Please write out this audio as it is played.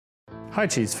Hi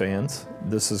Chiefs fans,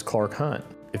 this is Clark Hunt.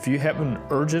 If you have an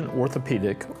urgent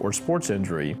orthopedic or sports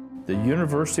injury, the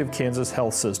University of Kansas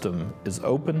Health System is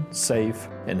open, safe,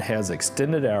 and has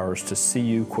extended hours to see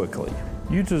you quickly.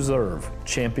 You deserve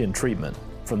champion treatment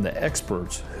from the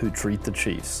experts who treat the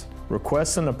Chiefs.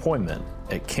 Request an appointment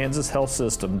at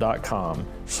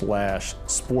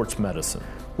kansashealthsystem.com/sportsmedicine.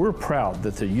 We're proud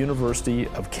that the University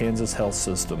of Kansas Health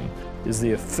System is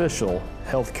the official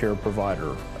healthcare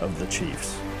provider of the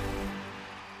Chiefs.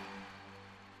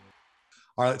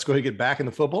 All right, let's go ahead and get back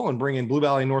into football and bring in Blue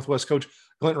Valley Northwest coach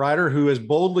Clint Ryder, who has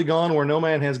boldly gone where no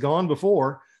man has gone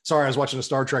before. Sorry, I was watching a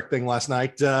Star Trek thing last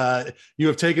night. You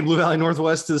have taken Blue Valley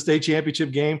Northwest to the state championship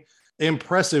game.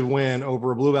 Impressive win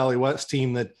over a Blue Valley West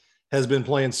team that has been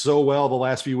playing so well the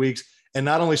last few weeks. And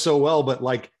not only so well, but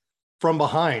like from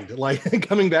behind, like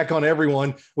coming back on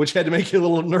everyone, which had to make you a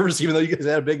little nervous, even though you guys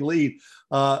had a big lead.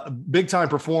 Big time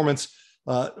performance.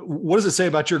 What does it say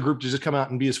about your group to just come out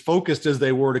and be as focused as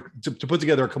they were to put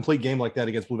together a complete game like that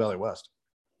against Blue Valley West?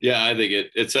 Yeah, I think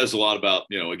it says a lot about,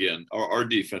 again, our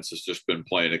defense has just been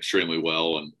playing extremely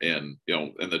well. And, in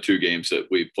the two games that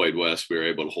we played West, we were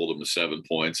able to hold them to 7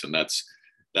 points. And that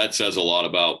says a lot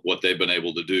about what they've been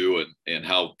able to do and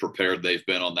how prepared they've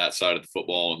been on that side of the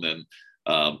football. And then,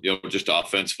 just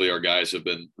offensively, our guys have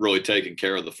been really taking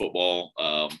care of the football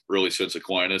really since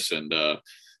Aquinas. And,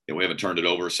 we haven't turned it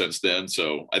over since then.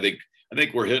 So I think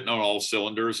we're hitting on all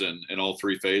cylinders in all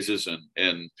three phases.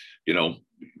 And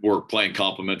we're playing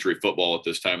complementary football at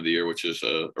this time of the year, which is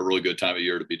a really good time of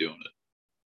year to be doing it.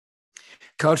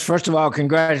 Coach, first of all,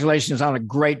 congratulations on a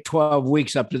great 12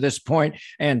 weeks up to this point.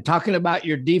 And talking about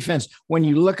your defense, when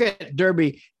you look at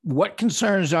Derby, what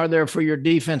concerns are there for your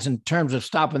defense in terms of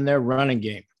stopping their running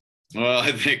game? Well,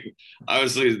 I think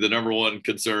obviously the number one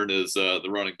concern is the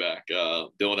running back.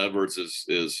 Dylan Edwards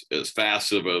is as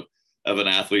fast of an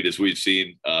athlete as we've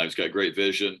seen. He's got great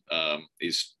vision.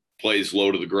 He's plays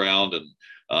low to the ground, and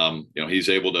he's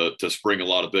able to spring a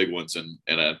lot of big ones. And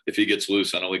if he gets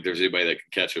loose, I don't think there's anybody that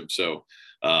can catch him. So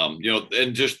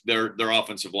and just their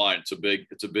offensive line, it's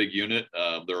a big unit.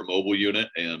 They're a mobile unit,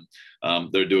 and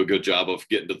they do a good job of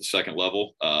getting to the second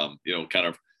level.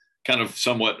 Kind of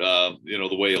somewhat,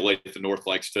 the way Olathe North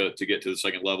likes to get to the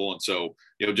second level. And so,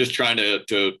 just trying to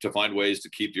find ways to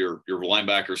keep your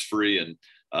linebackers free and,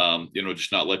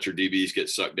 just not let your DBs get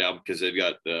sucked down, because they've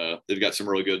got some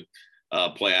really good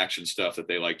play action stuff that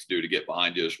they like to do to get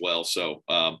behind you as well. So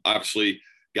obviously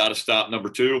got to stop number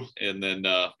two, and then,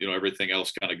 everything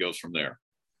else kind of goes from there.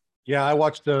 Yeah, I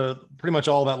watched pretty much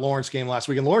all that Lawrence game last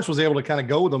week, and Lawrence was able to kind of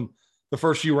go with them the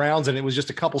first few rounds, and it was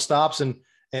just a couple stops, and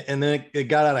then it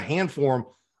got out of hand for him.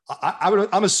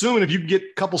 I'm assuming if you get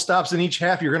a couple stops in each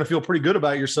half, you're going to feel pretty good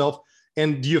about yourself.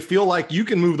 And do you feel like you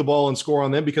can move the ball and score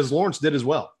on them, because Lawrence did as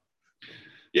well?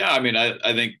 Yeah, I mean,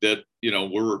 I think that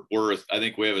I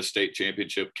think we have a state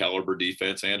championship caliber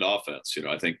defense and offense.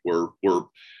 I think we're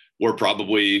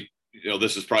probably,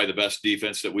 this is probably the best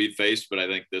defense that we've faced, but I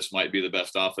think this might be the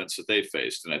best offense that they've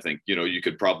faced. And I think, you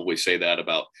could probably say that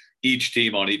about each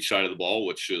team on each side of the ball,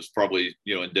 which is probably,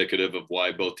 indicative of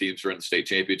why both teams are in the state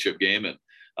championship game. And,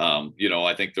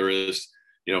 I think there is,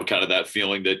 kind of that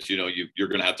feeling that, you're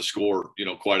going to have to score,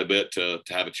 quite a bit to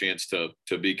have a chance to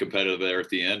be competitive there at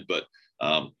the end. But,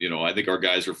 I think our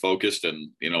guys are focused, and,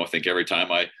 I think every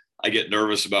time I get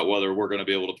nervous about whether we're going to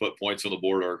be able to put points on the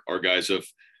board, our guys have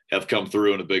come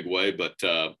through in a big way. But,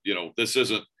 this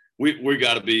isn't, we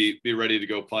got to be ready to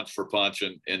go punch for punch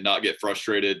and not get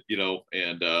frustrated,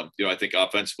 and, I think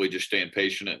offensively just staying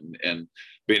patient and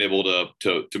being able to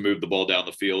move the ball down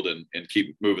the field and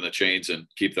keep moving the chains and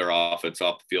keep their offense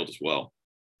off the field as well.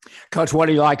 Coach, what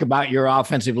do you like about your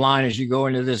offensive line as you go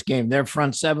into this game? Their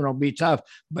front seven will be tough,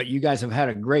 but you guys have had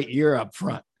a great year up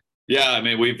front. Yeah, I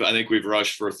mean, I think we've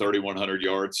rushed for 3,100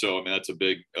 yards. So, I mean, that's a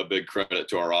big credit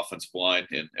to our offensive line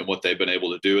and what they've been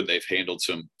able to do. And they've handled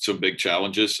some big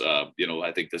challenges. I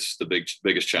think this is the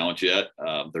biggest challenge yet.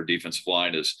 Their defensive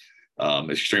line is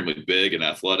extremely big and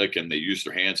athletic, and they use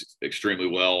their hands extremely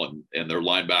well. And their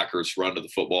linebackers run to the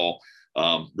football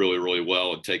really, really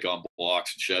well and take on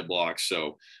blocks and shed blocks.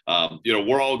 So,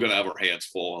 we're all going to have our hands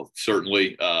full,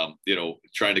 certainly,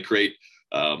 trying to create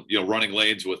running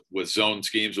lanes with zone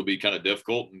schemes will be kind of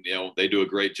difficult. And, they do a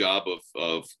great job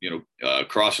of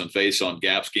cross and face on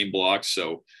gap scheme blocks.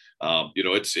 So,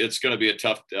 it's going to be a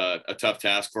tough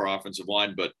task for our offensive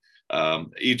line, but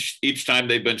each time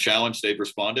they've been challenged, they've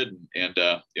responded. And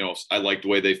I like the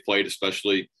way they've played,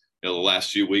 especially, the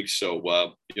last few weeks.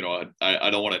 So, I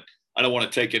don't want to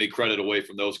take any credit away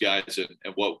from those guys and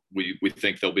what we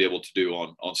think they'll be able to do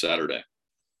on Saturday.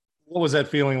 What was that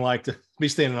feeling like to be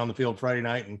standing on the field Friday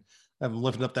night and have them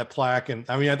lifting up that plaque. And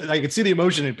I mean, I could see the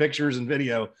emotion in pictures and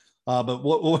video. But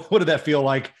what did that feel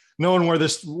like, knowing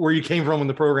where you came from when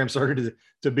the program started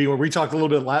to be? Where we talked a little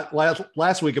bit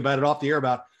last week about it off the air,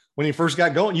 about when you first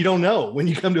got going, you don't know when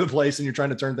you come to a place and you're trying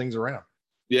to turn things around.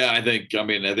 Yeah, I think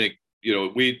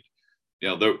it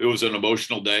was an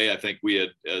emotional day. I think we had,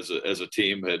 as a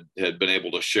team, had been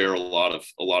able to share a lot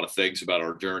of things about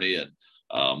our journey and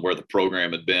where the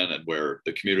program had been and where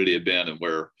the community had been and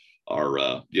where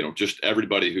our just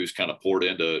everybody who's kind of poured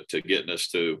into getting us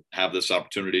to have this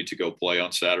opportunity to go play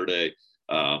on Saturday.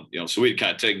 So we'd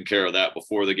kind of taken care of that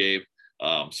before the game,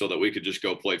 so that we could just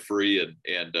go play free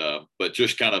but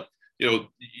just kind of,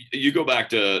 you go back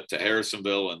to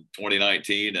Harrisonville in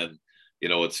 2019 and,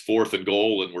 it's 4th and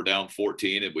goal and we're down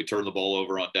 14 and we turn the ball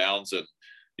over on downs and,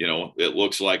 it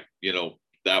looks like,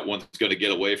 that one's going to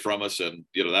get away from us. And,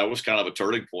 that was kind of a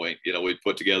turning point. We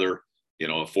put together, a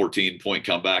 14-point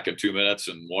comeback in 2 minutes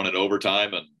and won in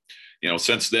overtime. And,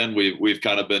 since then we've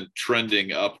kind of been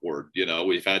trending upward.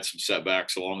 We've had some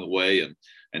setbacks along the way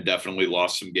and definitely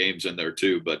lost some games in there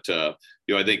too. But,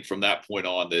 I think from that point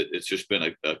on that it's just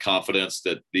been a confidence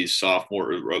that these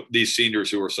seniors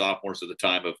who were sophomores at the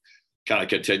time have kind of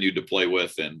continued to play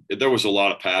with. And there was a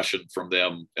lot of passion from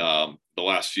them the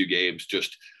last few games.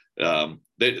 Just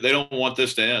they don't want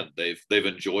this to end. They've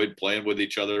enjoyed playing with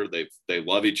each other. They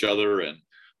love each other. And,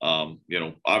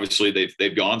 obviously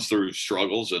they've gone through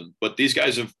struggles but these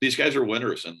guys are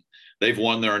winners and they've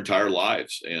won their entire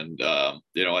lives. And,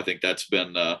 I think that's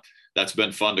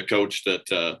been fun to coach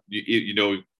that,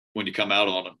 when you come out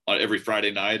on every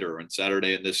Friday night or on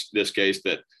Saturday in this case,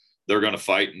 that they're going to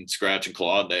fight and scratch and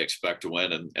claw and they expect to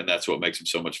win. And that's what makes them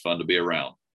so much fun to be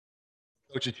around.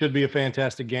 Coach, it should be a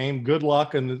fantastic game. Good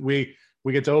luck. And we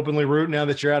get to openly root now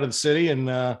that you're out of the city,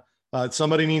 and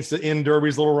somebody needs to end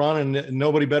Derby's little run, and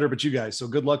nobody better but you guys. So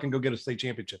good luck and go get a state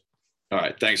championship. All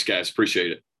right. Thanks, guys.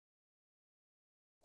 Appreciate it.